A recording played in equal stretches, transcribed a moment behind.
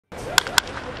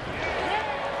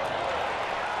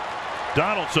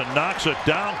Donaldson knocks it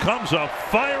down, comes up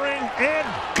firing, and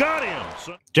got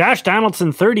him. Josh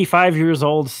Donaldson, 35 years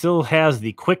old, still has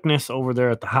the quickness over there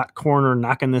at the hot corner,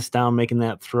 knocking this down, making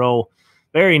that throw.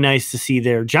 Very nice to see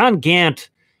there. John Gant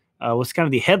was kind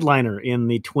of the headliner in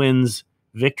the Twins'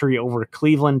 victory over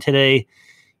Cleveland today.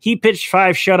 He pitched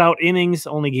 5 shutout innings,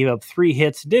 only gave up 3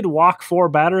 hits, did walk 4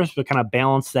 batters, but kind of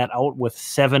balanced that out with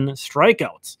 7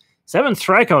 strikeouts. 7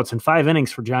 strikeouts in 5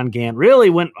 innings for John Gant. Really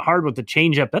went hard with the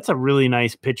changeup. That's a really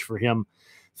nice pitch for him.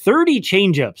 30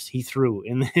 changeups he threw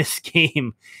in this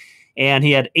game, and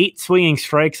he had 8 swinging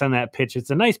strikes on that pitch. It's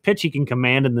a nice pitch he can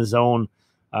command in the zone.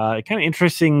 Kind of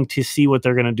interesting to see what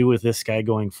they're going to do with this guy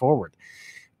going forward.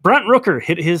 Brent Rooker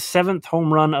hit his 7th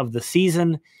home run of the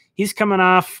season. He's coming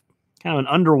off kind of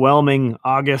an underwhelming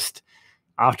August,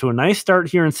 off to a nice start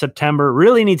here in September.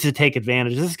 Really needs to take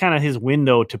advantage. This is kind of his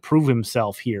window to prove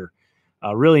himself here.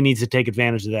 Really needs to take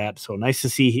advantage of that. So nice to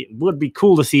see. Would be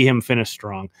cool to see him finish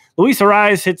strong. Luis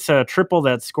Arraez hits a triple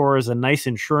that scores a nice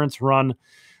insurance run.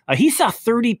 He saw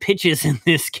 30 pitches in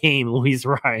this game, Luis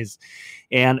Arraez.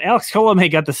 And Alex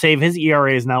Colomé got the save. His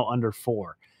ERA is now under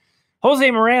 4.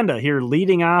 Jose Miranda here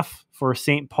leading off for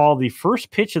St. Paul. The first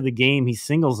pitch of the game he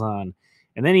singles on.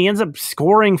 And then he ends up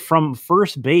scoring from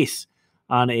first base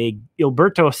on a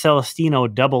Gilberto Celestino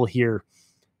double here.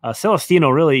 Celestino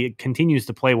really continues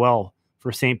to play well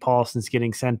for St. Paul since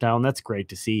getting sent down. That's great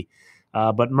to see.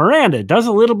 But Miranda does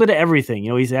a little bit of everything.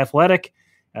 You know, he's athletic.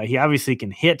 He obviously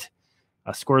can hit.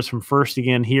 Scores from first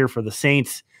again here for the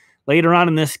Saints. Later on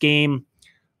in this game,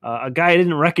 a guy I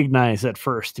didn't recognize at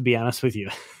first, to be honest with you.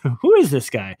 Who is this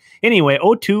guy? Anyway,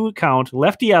 0-2 count,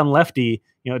 lefty on lefty,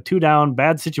 2 down,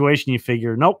 bad situation, you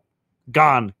figure. Nope,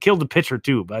 gone. Killed the pitcher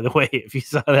too, by the way, if you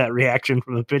saw that reaction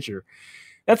from the pitcher.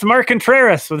 That's Mark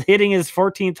Contreras with hitting his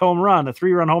 14th home run, a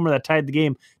 3-run homer that tied the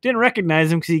game. Didn't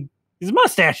recognize him because his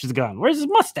mustache is gone. Where's his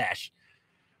mustache?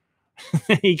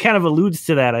 He kind of alludes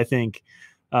to that, I think,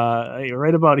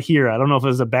 right about here. I don't know if it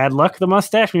was a bad luck, the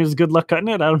mustache. Maybe it was good luck cutting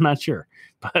it. I'm not sure.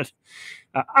 But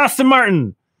Austin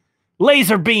Martin,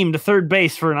 laser beam to third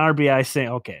base for an RBI. Saying,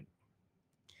 okay.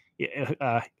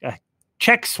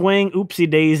 Check swing, oopsie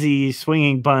daisy,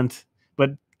 swinging bunt.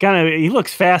 But kind of, he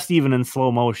looks fast even in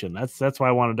slow motion. That's why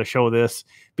I wanted to show this.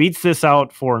 Beats this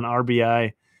out for an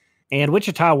RBI. And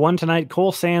Wichita won tonight.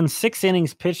 Cole Sands, 6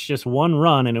 innings pitched, just 1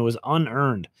 run, and it was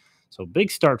unearned. So big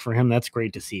start for him. That's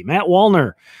great to see. Matt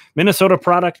Wallner, Minnesota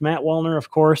product. Matt Wallner, of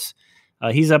course.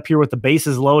 He's up here with the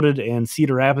bases loaded and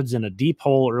Cedar Rapids in a deep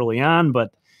hole early on,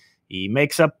 but he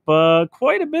makes up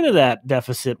quite a bit of that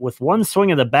deficit with 1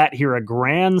 swing of the bat here, a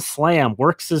grand slam,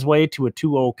 works his way to a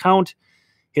 2-0 count,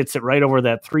 hits it right over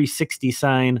that 360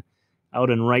 sign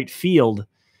out in right field.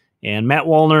 And Matt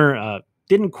Wallner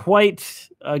didn't quite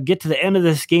get to the end of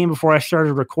this game before I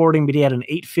started recording, but he had an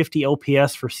 850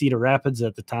 OPS for Cedar Rapids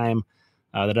at the time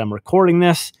that I'm recording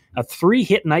this. A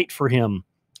 3-hit night for him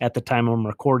at the time I'm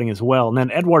recording as well. And then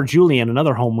Edouard Julien,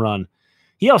 another home run.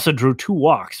 He also drew 2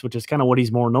 walks, which is kind of what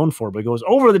he's more known for, but he goes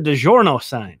over the DiGiorno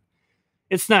sign.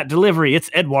 It's not delivery, it's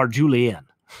Edouard Julien.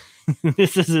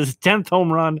 This is his 10th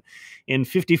home run in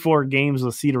 54 games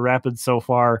with Cedar Rapids so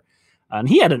far. And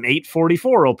he had an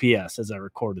 844 OPS as I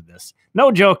recorded this.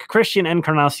 No joke, Christian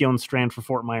Encarnacion-Strand for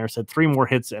Fort Myers had 3 more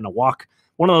hits and a walk.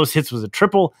 One of those hits was a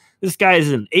triple. This guy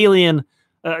is an alien.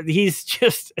 He's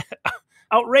just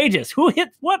outrageous. Who hit?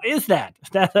 What is that?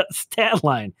 That stat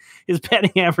line, his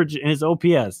batting average and his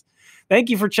OPS. Thank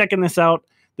you for checking this out.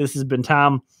 This has been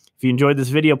Tom. If you enjoyed this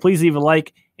video, please leave a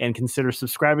like and consider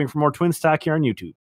subscribing for more Twins talk here on YouTube.